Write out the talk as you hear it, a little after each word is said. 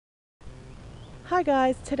Hi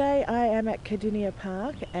guys, today I am at Cardinia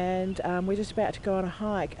Park and we're just about to go on a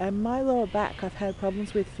hike, and my lower back I've had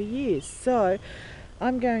problems with for years, so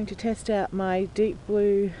I'm going to test out my Deep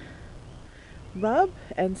Blue rub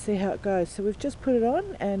and see how it goes. So we've just put it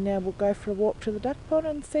on and now we'll go for a walk to the duck pond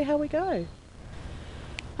and see how we go.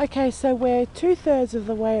 Okay, so we're 2/3 of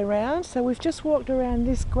the way around, so we've just walked around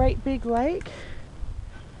this great big lake.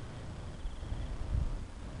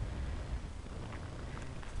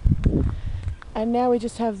 And now we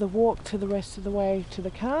just have the walk to the rest of the way to the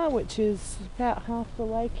car, which is about half the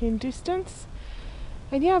lake in distance.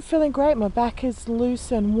 And yeah, I'm feeling great. My back is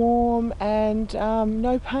loose and warm and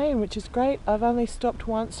no pain, which is great. I've only stopped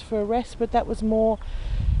once for a rest, but that was more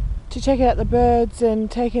to check out the birds and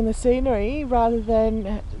take in the scenery rather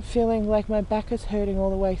than feeling like my back is hurting all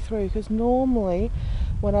the way through, because normally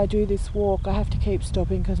when I do this walk I have to keep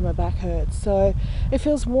stopping because my back hurts. So it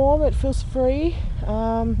feels warm, it feels free,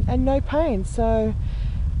 and no pain, so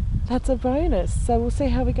that's a bonus. So we'll see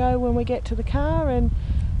how we go when we get to the car and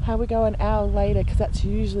how we go an hour later, because that's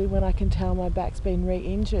usually when I can tell my back's been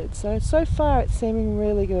re-injured. So far it's seeming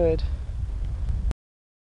really good.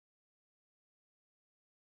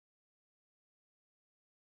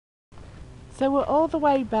 So we're all the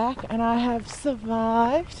way back and I have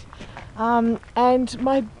survived, and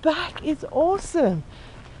my back is awesome.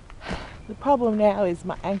 The problem now is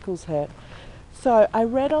my ankles hurt. So I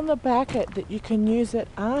read on the back that you can use it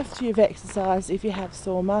after you've exercised if you have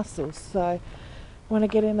sore muscles. So when I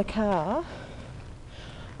get in the car,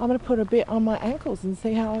 I'm going to put a bit on my ankles and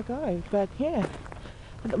see how I go. But yeah,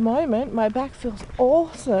 at the moment my back feels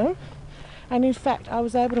awesome. And in fact, I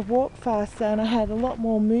was able to walk faster and I had a lot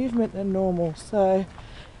more movement than normal. So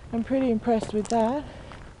I'm pretty impressed with that.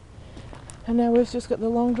 And now we've just got the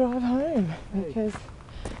long drive home because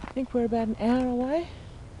I think we're about an hour away.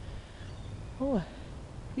 Oh,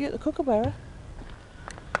 you got the kookaburra?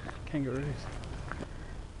 Kangaroos.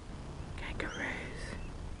 Kangaroos.